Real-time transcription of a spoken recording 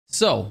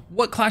So,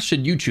 what class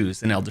should you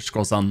choose in Elder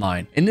Scrolls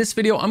Online? In this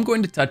video, I'm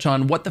going to touch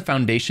on what the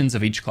foundations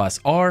of each class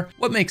are,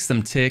 what makes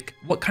them tick,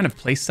 what kind of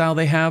playstyle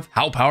they have,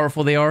 how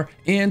powerful they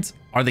and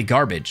are they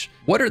garbage?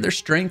 What are their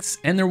strengths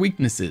and their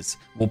weaknesses?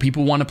 Will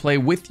people want to play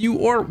with you,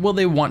 or will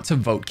they want to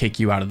vote kick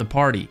you out of the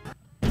party?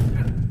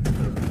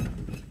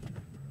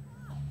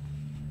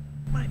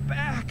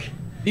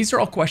 These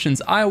are all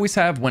questions I always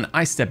have when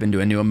I step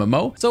into a new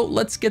MMO, so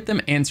let's get them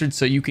answered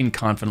so you can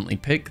confidently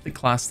pick the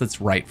class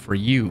that's right for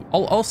you.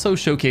 I'll also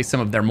showcase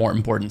some of their more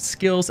important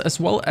skills as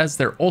well as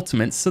their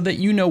ultimates so that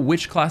you know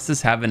which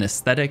classes have an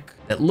aesthetic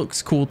that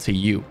looks cool to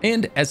you.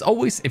 And as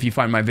always, if you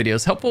find my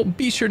videos helpful,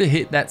 be sure to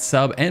hit that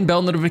sub and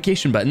bell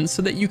notification button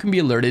so that you can be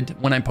alerted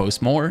when I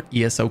post more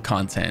ESO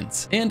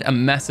content. And a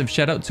massive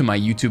shout out to my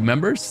YouTube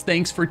members.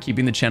 Thanks for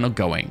keeping the channel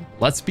going.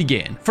 Let's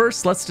begin.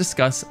 First, let's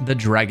discuss the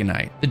Dragon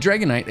Knight. The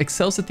Dragon Knight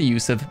excels at the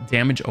use of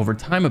damage over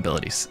time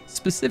abilities.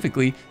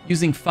 Specifically,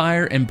 using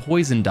fire and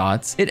poison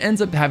dots, it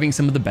ends up having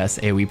some of the best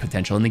AoE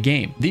potential in the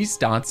game. These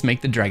dots make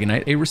the Dragon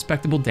Knight a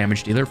respectable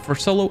damage dealer for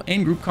solo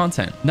and group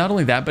content. Not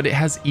only that, but it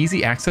has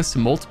easy access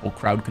to multiple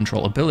crowd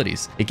control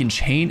abilities. It can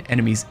chain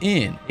enemies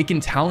in, it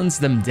can talons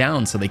them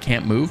down so they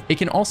can't move, it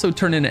can also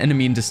turn an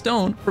enemy into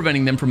stone,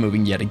 preventing them from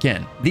moving yet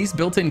again. These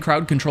built-in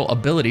crowd control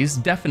abilities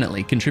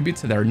definitely contribute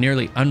to their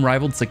nearly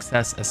unrivaled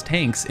success as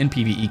tanks in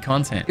PvE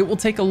content. It will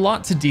take a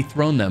lot to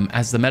dethrone them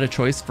as the meta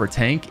choice for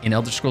tank in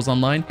Elder Scrolls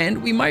Online,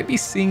 and we might be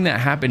seeing that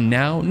happen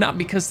now, not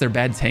because they're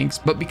bad tanks,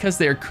 but because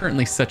they are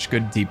currently such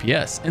good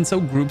DPS, and so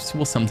groups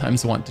will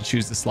sometimes want to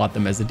choose to slot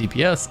them as a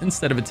DPS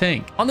instead of a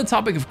tank. On the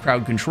topic of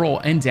crowd control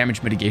and damage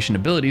mitigation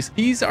abilities,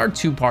 these are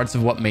two parts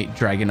of what made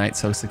Dragon Knight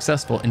so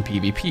successful in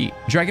PvP.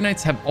 Dragon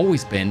Knights have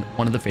always been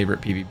one of the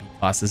favorite PvP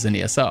classes in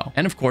ESO.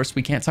 And of course,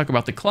 we can't talk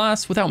about the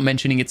class without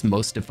mentioning its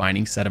most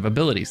defining set of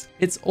abilities,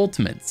 its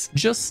ultimates.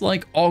 Just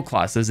like all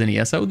classes in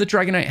ESO, the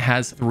Dragon Knight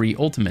has 3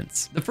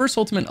 ultimates. The first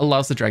ultimate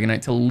allows the Dragon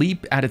Knight to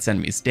leap at its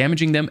enemies,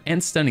 damaging them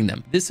and stunning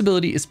them. This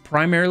ability is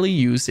primarily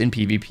used in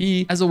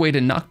PvP as a way to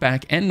knock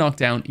back and knock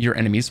down your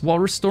enemies while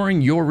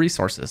restoring your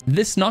resources.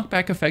 This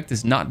knockback effect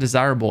is not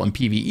desirable in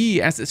PvE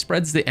as it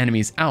spreads the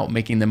enemies out,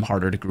 making them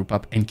harder to group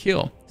up and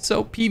kill.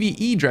 So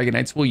PvE Dragon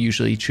Knights will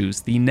usually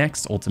choose the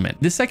next ultimate.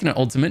 The second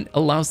ultimate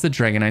allows the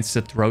Dragon Knights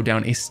to throw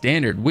down a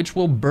standard, which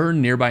will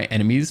burn nearby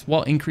enemies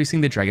while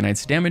increasing the Dragon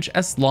Knight's damage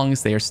as long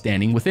as they are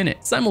standing within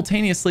it.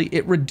 Simultaneously,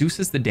 it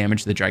reduces the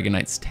damage the Dragon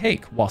Knights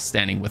take while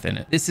standing within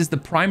it. This is the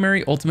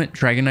primary ultimate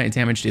Dragon Knight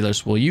damage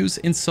dealers will use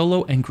in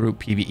solo and group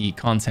PvE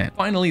content.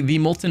 Finally, the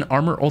Molten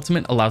Armor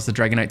ultimate allows the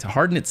Dragon Knight to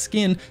harden its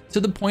skin to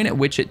the point at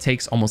which it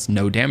takes almost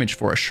no damage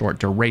for a short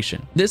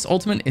duration. This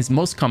ultimate is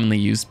most commonly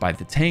used by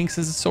the tanks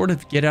as a sort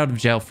of get out of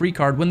jail free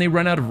card when they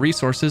run out of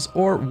resources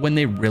or when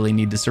they really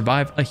need to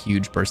survive a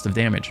huge burst of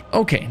damage.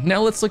 Okay, now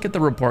let's look at the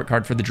report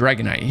card for the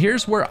Dragon Knight.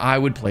 Here's where I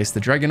would place the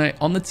Dragon Knight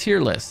on the tier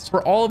list.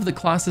 For all of the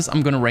classes,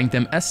 I'm going to rank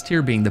them S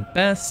tier being the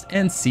best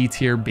and C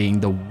tier being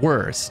the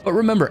worst. But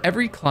remember,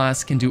 every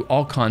class can do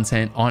all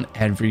content on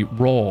every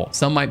role.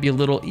 Some might be a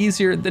little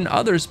easier than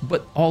others,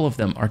 but all of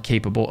them are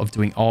capable of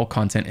doing all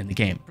content in the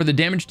game. For the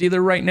damage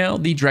dealer right now,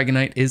 the Dragon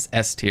Knight is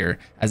S tier.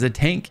 As a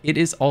tank, it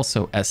is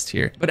also S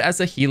tier. But as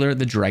a healer,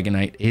 the Dragon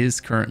Knight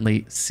is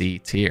currently C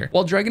tier.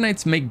 While Dragon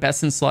Knights make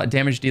best in slot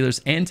damage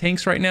dealers and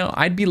tanks right now,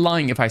 I'd be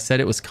lying if I said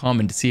it was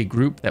common to see a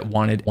group that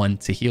wanted one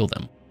to heal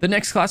them. The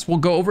next class we'll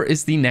go over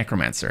is the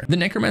Necromancer. The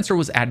Necromancer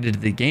was added to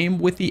the game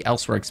with the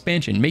Elsewhere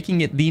expansion,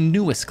 making it the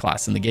newest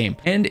class in the game,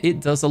 and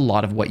it does a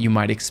lot of what you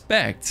might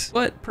expect,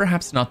 but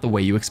perhaps not the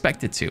way you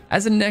expect it to.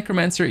 As a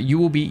Necromancer, you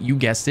will be, you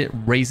guessed it,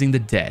 raising the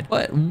dead.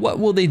 But what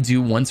will they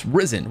do once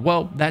risen?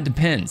 Well, that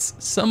depends.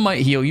 Some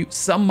might heal you,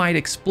 some might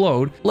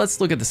explode. Let's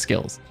look at the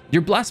skills.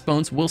 Your blast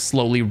bones will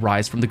slowly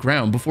rise from the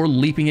ground before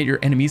leaping at your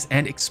enemies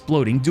and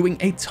exploding, doing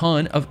a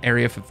ton of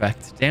area of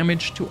effect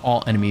damage to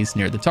all enemies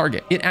near the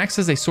target. It acts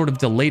as a sort of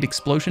delayed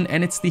explosion,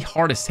 and it's the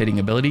hardest hitting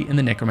ability in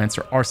the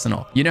Necromancer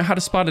arsenal. You know how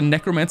to spot a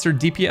Necromancer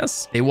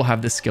DPS? They will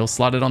have this skill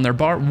slotted on their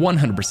bar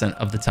 100%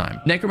 of the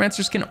time.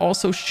 Necromancers can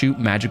also shoot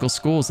magical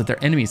skulls at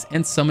their enemies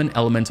and summon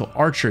elemental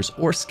archers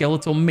or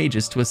skeletal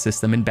mages to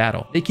assist them in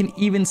battle. They can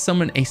even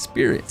summon a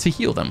spirit to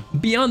heal them.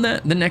 Beyond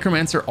that, the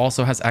Necromancer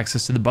also has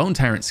access to the Bone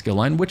Tyrant skill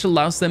line, which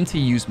allows them to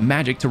use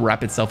magic to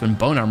wrap itself in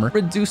bone armor,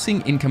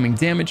 reducing incoming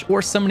damage or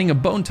summoning a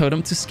bone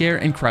totem to scare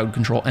and crowd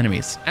control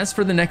enemies. As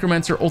for the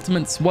Necromancer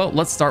ultimates, well,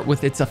 let's start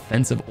with its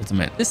offensive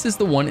ultimate. This is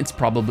the one it's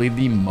probably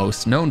the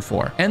most known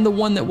for, and the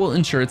one that will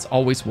ensure it's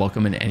always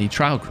welcome in any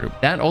trial group.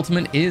 That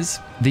ultimate is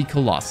the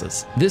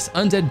Colossus. This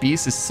undead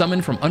beast is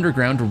summoned from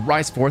underground to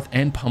rise forth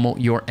and pummel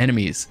your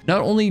enemies.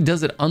 Not only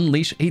does it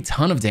unleash a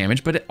ton of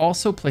damage, but it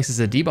also places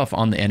a debuff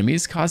on the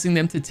enemies, causing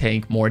them to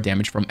take more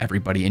damage from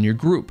everybody in your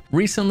group.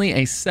 Recently,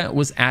 a set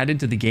was added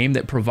to the game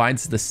that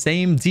provides the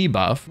same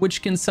debuff,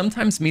 which can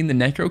sometimes mean the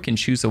Necro can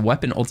choose a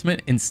weapon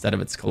ultimate instead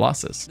of its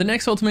Colossus. The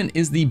next ultimate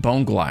is the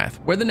Bone Goliath,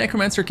 where the Necromancer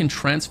Necromancer can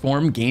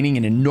transform, gaining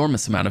an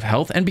enormous amount of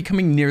health and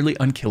becoming nearly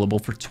unkillable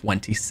for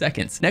 20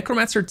 seconds.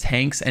 Necromancer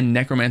tanks and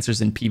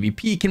Necromancers in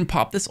PvP can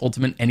pop this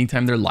ultimate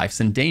anytime their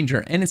life's in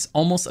danger, and it's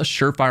almost a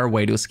surefire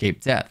way to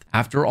escape death.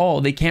 After all,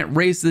 they can't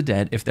raise the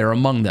dead if they're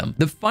among them.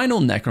 The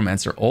final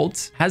Necromancer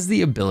ult has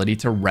the ability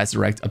to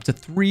resurrect up to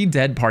 3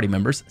 dead party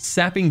members,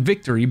 sapping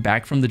victory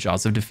back from the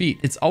jaws of defeat.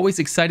 It's always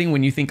exciting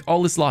when you think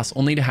all is lost,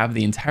 only to have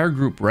the entire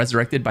group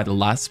resurrected by the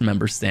last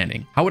member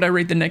standing. How would I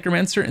rate the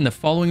Necromancer in the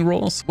following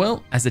roles?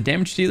 Well, as a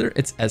damage dealer,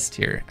 it's S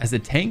tier. As a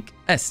tank,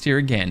 S tier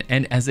again.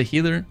 And as a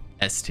healer,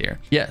 S tier.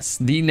 Yes,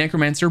 the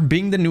Necromancer,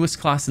 being the newest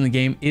class in the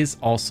game, is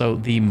also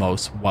the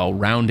most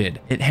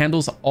well-rounded. It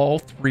handles all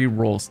 3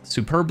 roles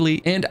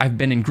superbly, and I've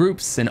been in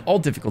groups and all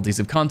difficulties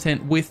of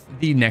content with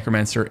the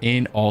Necromancer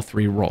in all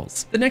 3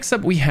 roles. The next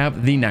up, we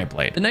have the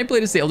Nightblade. The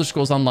Nightblade is the Elder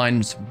Scrolls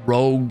Online's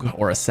rogue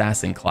or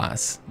assassin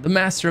class, the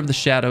master of the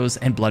shadows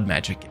and blood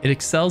magic. It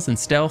excels in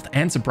stealth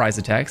and surprise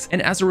attacks,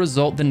 and as a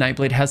result, the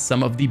Nightblade has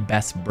some of the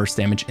best burst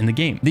damage in the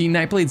game. The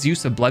Nightblade's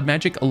use of blood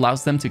magic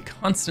allows them to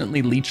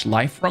constantly leech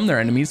life from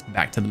their enemies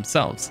back to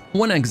themselves.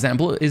 One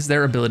example is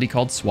their ability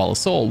called Swallow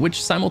Soul,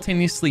 which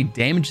simultaneously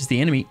damages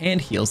the enemy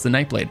and heals the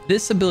Nightblade.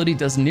 This ability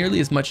does nearly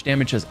as much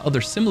damage as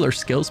other similar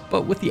skills,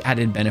 but with the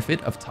added benefit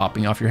of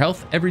topping off your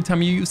health every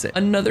time you use it.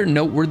 Another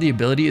noteworthy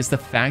ability is the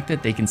fact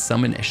that they can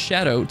summon a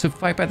shadow to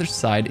fight by their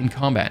side in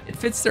combat. It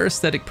fits their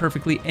aesthetic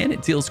perfectly, and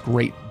it deals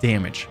great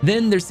damage.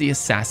 Then there's the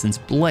Assassin's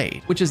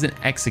Blade, which is an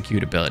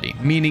execute ability,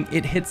 meaning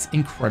it hits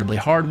incredibly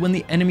hard when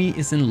the enemy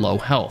is in low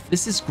health.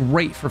 This is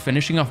great for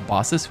finishing off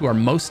bosses who are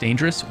most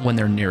dangerous when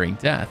they're nearing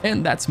death,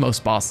 and that's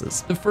most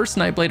bosses. The first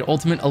Nightblade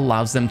ultimate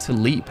allows them to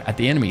leap at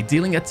the enemy,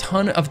 dealing a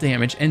ton of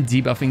damage and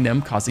debuffing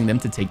them, causing them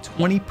to take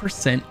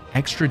 20%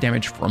 extra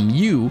damage from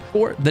you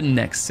for the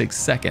next 6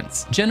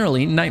 seconds.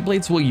 Generally,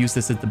 Nightblades will use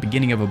this at the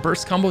beginning of a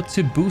burst combo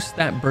to boost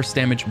that burst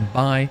damage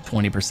by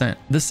 20%.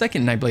 The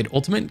second Nightblade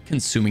ultimate,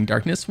 Consuming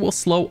Darkness, will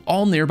slow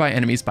all nearby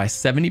enemies by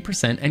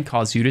 70% and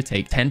cause you to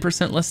take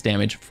 10% less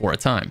damage for a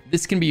time.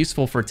 This can be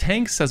useful for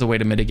tanks as a way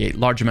to mitigate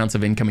large amounts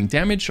of incoming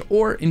damage,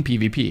 or in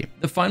PvP.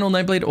 The final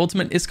Nightblade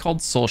ultimate is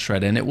called Soul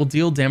Shred, and it will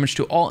deal damage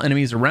to all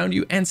enemies around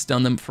you and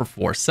stun them for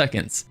 4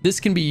 seconds. This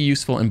can be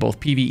useful in both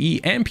PvE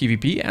and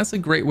PvP as a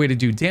great way to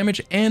do damage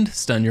and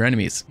stun your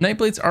enemies.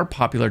 Nightblades are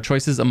popular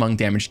choices among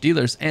damage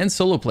dealers and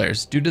solo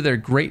players due to their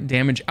great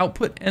damage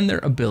output and their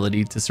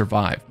ability to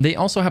survive. They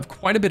also have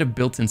quite a bit of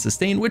built-in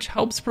sustain, which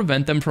helps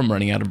prevent them from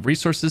running out of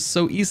resources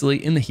so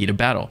easily in the heat of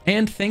battle.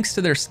 And thanks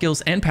to their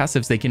skills and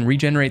passives, they can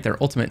regenerate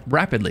their ultimate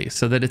rapidly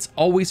so that it's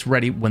always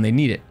ready when they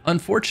need it.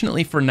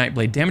 Unfortunately for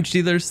Nightblade damage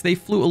dealers, they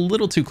flew a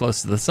little too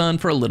close to the sun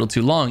for a little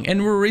too long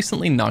and were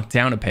recently knocked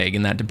down a peg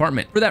in that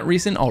department. For that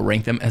reason, I'll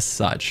rank them as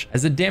such.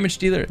 As a damage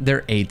dealer,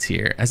 they're A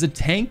tier. As a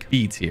tank,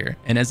 B tier.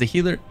 And as a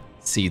healer,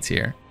 C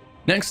tier.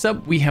 Next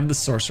up, we have the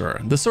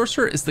Sorcerer. The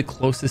Sorcerer is the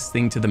closest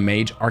thing to the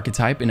mage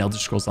archetype in Elder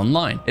Scrolls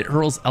Online. It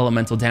hurls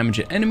elemental damage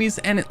at enemies,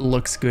 and it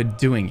looks good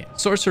doing it.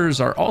 Sorcerers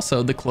are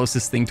also the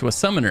closest thing to a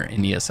summoner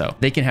in ESO.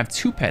 They can have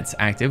 2 pets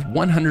active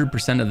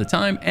 100% of the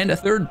time, and a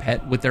 3rd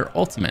pet with their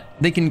ultimate.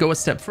 They can go a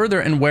step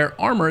further and wear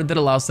armor that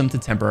allows them to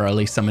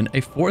temporarily summon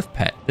a 4th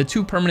pet. The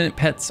 2 permanent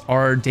pets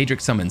are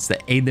Daedric summons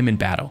that aid them in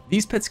battle.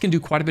 These pets can do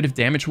quite a bit of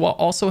damage while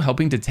also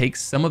helping to take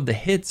some of the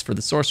hits for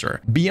the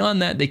Sorcerer.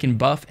 Beyond that, they can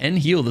buff and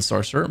heal the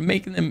Sorcerer,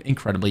 making them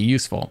incredibly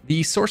useful.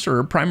 The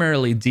Sorcerer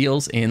primarily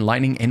deals in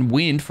lightning and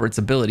wind for its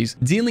abilities,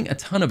 dealing a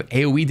ton of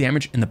AoE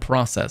damage in the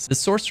process. The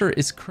Sorcerer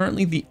is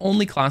currently the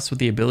only class with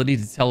the ability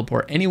to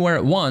teleport anywhere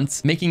at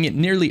once, making it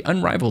nearly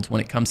unrivaled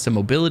when it comes to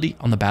mobility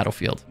on the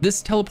battlefield.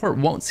 This teleport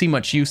won't see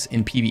much use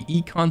in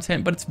PvE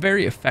content, but it's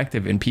very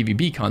effective in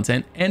PvP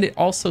content, and it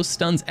also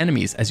stuns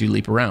enemies as you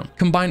leap around.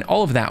 Combine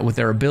all of that with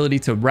their ability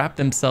to wrap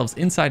themselves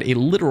inside a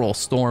literal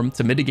storm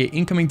to mitigate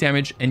incoming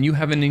damage, and you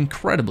have an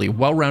incredibly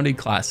well-rounded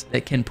class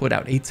that can put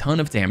out a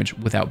ton of damage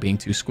without being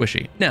too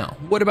squishy. Now,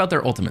 what about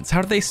their ultimates?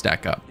 How do they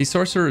stack up? The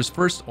Sorcerer's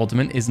first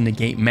ultimate is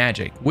Negate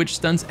Magic, which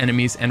stuns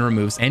enemies and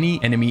removes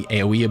any enemy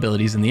AoE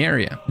abilities in the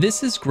area.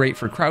 This is great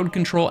for crowd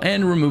control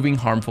and removing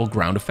harmful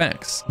ground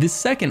effects. The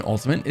second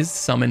ultimate is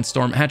Summon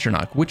Storm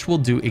Atronach, which will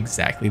do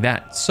exactly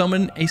that.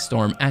 Summon a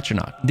Storm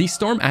Atronach. The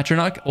Storm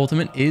Atronach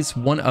ultimate is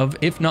one of,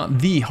 if not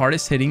the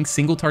hardest hitting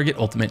single target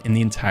ultimate in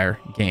the entire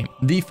game.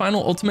 The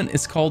final ultimate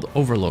is called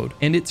Overload,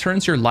 and it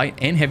turns your light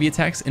and heavy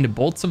attacks into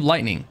bolts of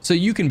lightning, so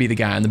you can be the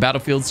guy on the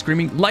battlefield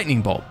screaming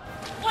lightning bolt.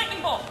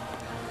 Lightning bolt!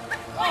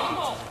 Lightning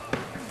bolt!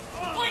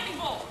 Lightning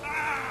bolt!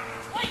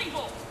 Lightning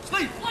bolt!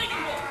 Sleep!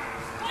 Lightning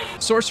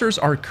bolt! Sorcerers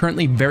are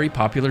currently very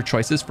popular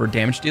choices for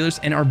damage dealers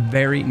and are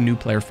very new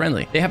player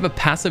friendly. They have a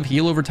passive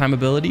heal over time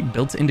ability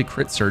built into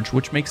Crit Surge,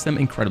 which makes them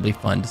incredibly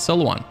fun to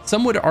solo on.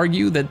 Some would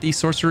argue that the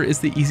Sorcerer is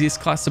the easiest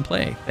class to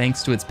play,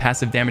 thanks to its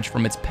passive damage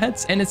from its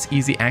pets and its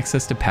easy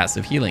access to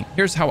passive healing.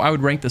 Here's how I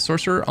would rank the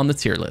Sorcerer on the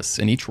tier list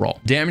in each role.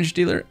 Damage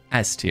dealer,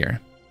 S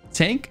tier.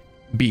 Tank,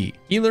 B.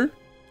 Healer,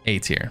 A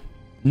tier.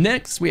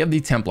 Next, we have the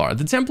Templar.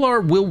 The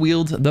Templar will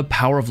wield the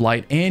power of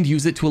light and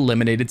use it to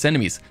eliminate its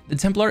enemies. The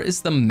Templar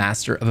is the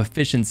master of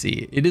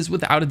efficiency. It is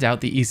without a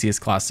doubt the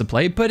easiest class to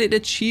play, but it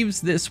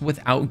achieves this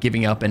without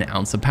giving up an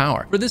ounce of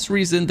power. For this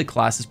reason, the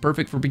class is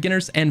perfect for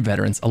beginners and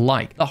veterans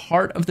alike. The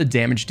heart of the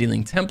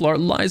damage-dealing Templar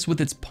lies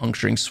with its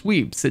puncturing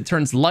sweeps. It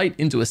turns light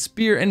into a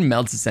spear and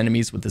melts its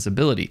enemies with this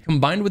ability.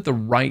 Combined with the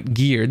right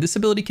gear, this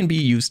ability can be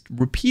used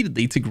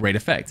repeatedly to great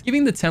effect,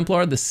 giving the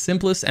Templar the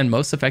simplest and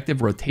most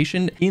effective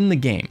rotation in the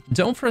game.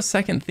 Don't for a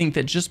second think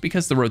that just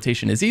because the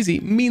rotation is easy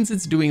means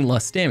it's doing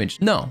less damage.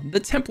 No, the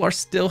Templar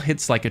still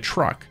hits like a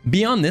truck.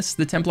 Beyond this,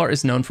 the Templar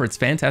is known for its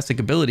fantastic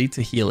ability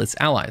to heal its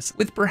allies,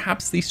 with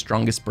perhaps the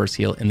strongest burst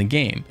heal in the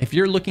game. If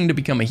you're looking to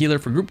become a healer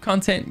for group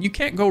content, you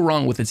can't go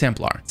wrong with the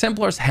Templar.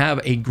 Templars have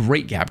a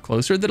great gap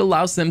closer that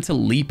allows them to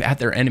leap at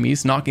their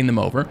enemies, knocking them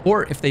over,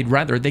 or if they'd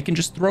rather, they can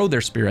just throw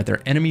their spear at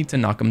their enemy to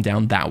knock them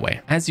down that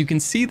way. As you can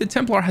see, the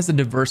Templar has a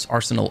diverse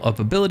arsenal of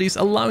abilities,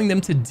 allowing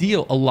them to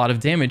deal a lot of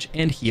damage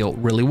and heal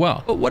really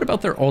well. But what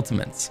about their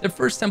ultimates? The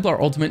first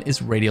Templar ultimate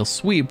is Radial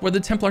Sweep, where the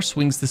Templar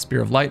swings the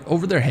Spear of Light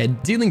over their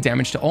head, dealing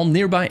damage to all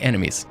nearby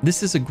enemies.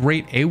 This is a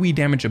great AoE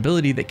damage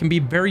ability that can be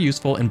very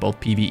useful in both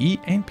PvE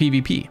and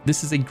PvP.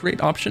 This is a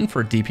great option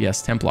for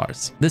DPS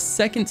Templars. The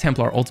second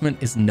Templar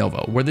ultimate is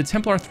Nova, where the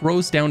Templar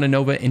throws down a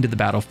Nova into the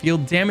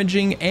battlefield,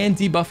 damaging and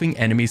debuffing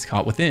enemies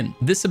caught within.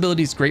 This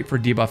ability is great for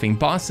debuffing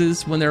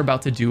bosses when they're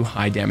about to do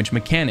high damage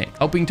mechanic,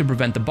 helping to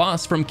prevent the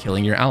boss from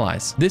killing your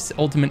allies. This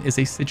ultimate is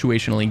a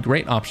situationally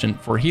great option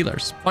for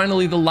healers.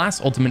 Finally, the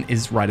last ultimate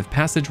is Rite of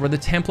Passage, where the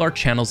Templar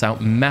channels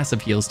out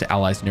massive heals to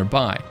allies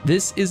nearby.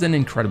 This is an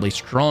incredibly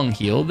strong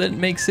heal that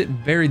makes it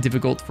very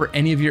difficult for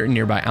any of your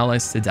nearby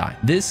allies to die.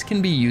 This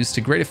can be used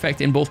to great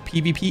effect in both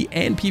PvP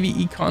and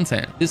PvE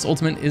content. This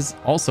ultimate is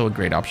also a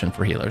great option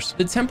for healers.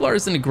 The Templar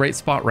is in a great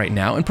spot right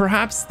now, and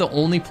perhaps the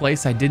only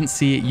place I didn't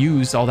see it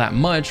used all that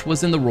much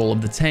was in the role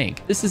of the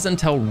tank. This is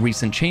until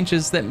recent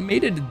changes that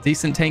made it a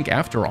decent tank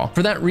after all.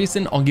 For that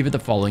reason, I'll give it the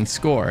following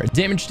score: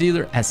 Damage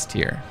Dealer S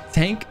tier,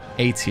 Tank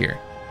A tier,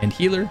 and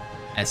Healer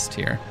S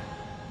tier.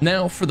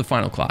 Now for the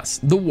final class,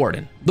 the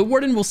Warden. The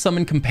Warden will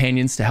summon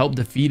companions to help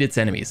defeat its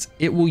enemies.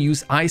 It will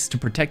use ice to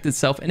protect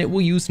itself, and it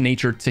will use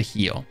nature to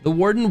heal. The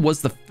Warden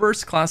was the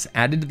first class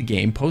added to the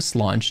game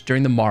post-launch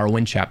during the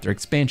Morrowind chapter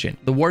expansion.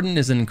 The Warden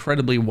is an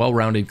incredibly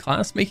well-rounded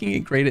class, making it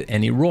great at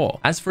any role.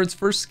 As for its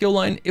first skill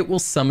line, it will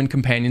summon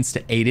companions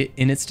to aid it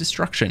in its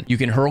destruction. You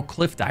can hurl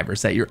cliff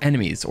divers at your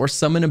enemies, or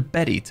summon a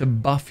Betty to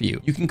buff you.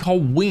 You can call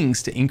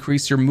wings to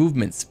increase your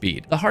movement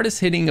speed. The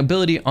hardest hitting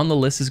ability on the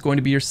list is going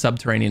to be your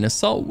Subterranean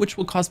Assault, which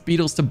will cause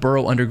beetles to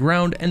burrow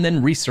underground and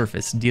then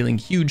resurface, dealing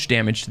huge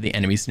damage to the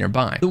enemies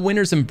nearby. The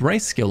Winter's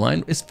Embrace skill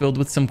line is filled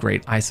with some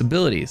great ice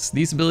abilities.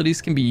 These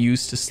abilities can be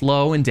used to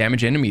slow and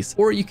damage enemies,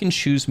 or you can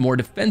choose more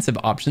defensive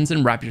options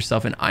and wrap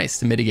yourself in ice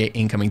to mitigate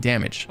incoming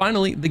damage.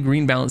 Finally, the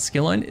Green Balance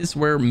skill line is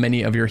where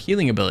many of your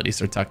healing abilities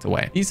are tucked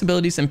away. These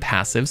abilities and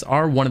passives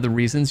are one of the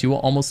reasons you will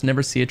almost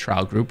never see a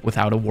trial group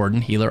without a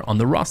Warden healer on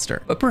the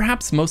roster. But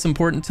perhaps most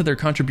important to their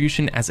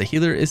contribution as a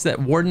healer is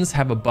that Wardens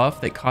have a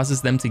buff that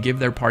causes them to give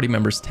their party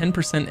members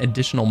 10%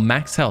 additional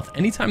max health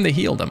anytime they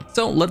heal them.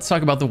 So let's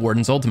talk about the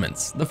Warden's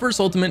ultimates. The first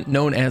ultimate,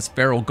 known as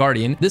Feral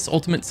Guardian, this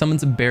ultimate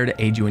summons a bear to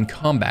aid you in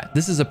combat.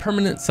 This is a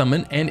permanent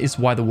summon and is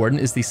why the Warden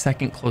is the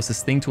second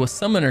closest thing to a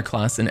summoner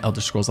class in Elder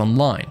Scrolls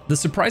Online. The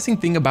surprising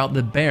thing about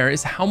the bear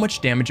is how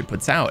much damage it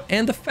puts out,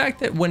 and the fact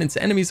that when its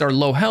enemies are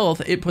low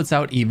health, it puts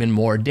out even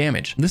more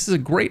damage. This is a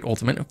great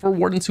ultimate for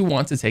Wardens who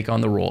want to take on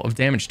the role of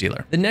damage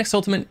dealer. The next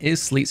ultimate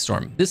is Sleet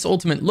Storm. This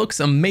ultimate looks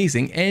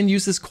amazing and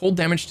uses cold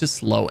damage to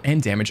slow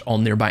and damage all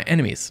nearby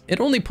enemies. It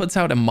only puts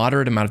out a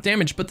moderate amount of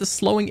damage, but the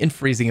slowing and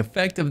freezing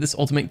effect of this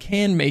ultimate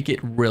can make it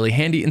really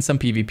handy in some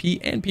PvP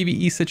and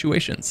PvE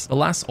situations. The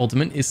last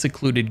ultimate is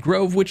Secluded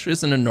Grove, which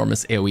is an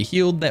enormous AoE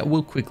heal that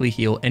will quickly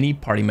heal any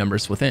party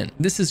members within.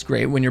 This is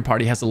great when your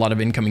party has a lot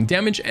of incoming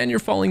damage and you're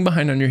falling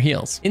behind on your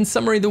heals. In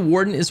summary, the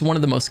Warden is one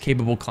of the most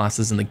capable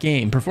classes in the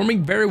game,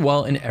 performing very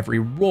well in every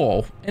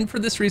role, and for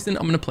this reason,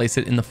 I'm going to place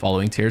it in the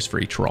following tiers for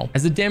each role.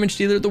 As a damage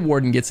dealer, the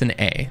Warden gets an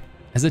A.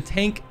 As a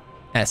tank,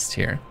 S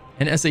tier.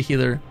 And as a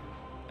healer,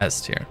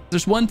 S tier.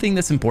 There's one thing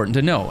that's important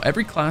to know.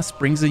 Every class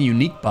brings a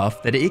unique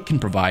buff that it can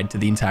provide to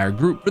the entire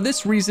group. For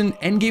this reason,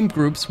 endgame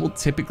groups will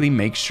typically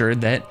make sure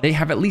that they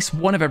have at least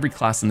one of every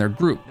class in their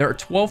group. There are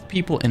 12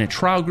 people in a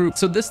trial group,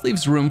 so this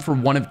leaves room for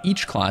one of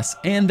each class,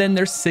 and then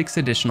there's 6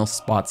 additional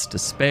spots to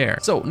spare.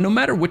 So no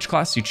matter which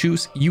class you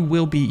choose, you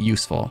will be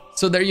useful.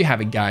 So there you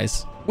have it,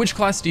 guys. Which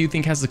class do you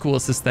think has the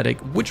coolest aesthetic?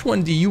 Which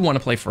one do you want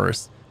to play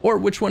first? Or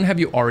which one have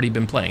you already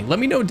been playing? Let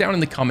me know down in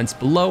the comments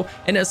below.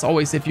 And as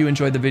always, if you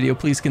enjoyed the video,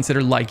 please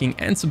consider liking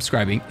and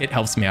subscribing. It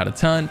helps me out a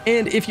ton.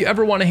 And if you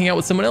ever want to hang out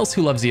with someone else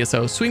who loves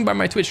ESO, swing by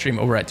my Twitch stream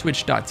over at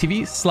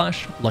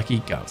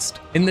twitch.tv/luckyghost.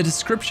 In the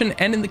description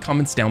and in the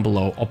comments down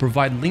below, I'll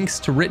provide links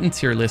to written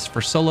tier lists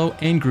for solo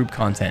and group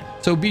content.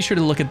 So be sure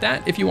to look at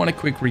that if you want a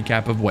quick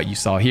recap of what you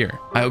saw here.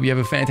 I hope you have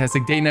a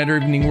fantastic day, night, or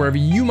evening wherever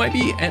you might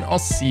be, and I'll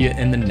see you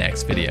in the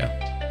next video.